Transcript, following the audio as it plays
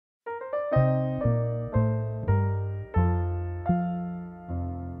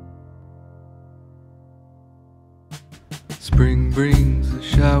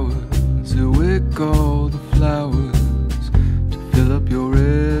all the flowers to fill up your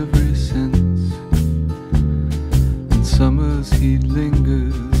every sense. And summer's heat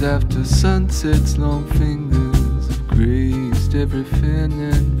lingers after sunset's long fingers have grazed every fin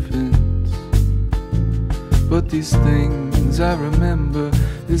and fence. But these things I remember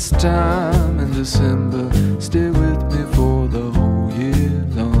this time in December stay with me for the whole year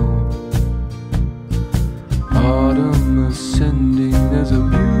long. Autumn ascending, there's a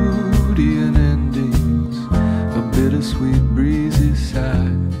beauty in endings, a bittersweet breezy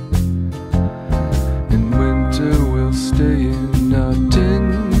sigh. In winter we'll stay in our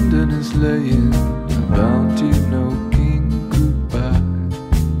tenderness laying, a bounty no king could buy.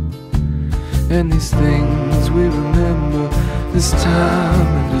 And these things we remember this time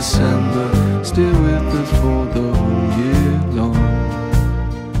in December stay with us for the whole year long.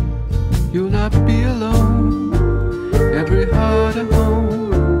 You'll not be alone, every heart at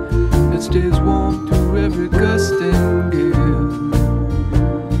home that stays warm through every gust and gale.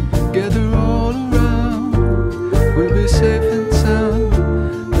 Gather all around, we'll be safe and sound,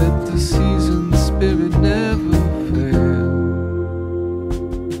 let the season's spirit never fail.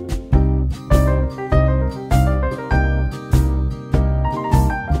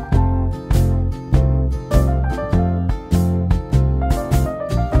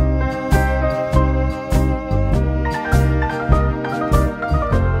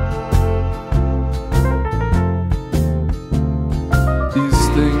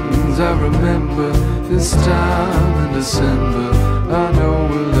 I remember this time in December, I know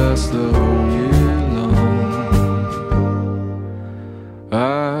will last the whole year long. I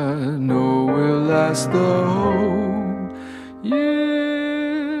know will last the whole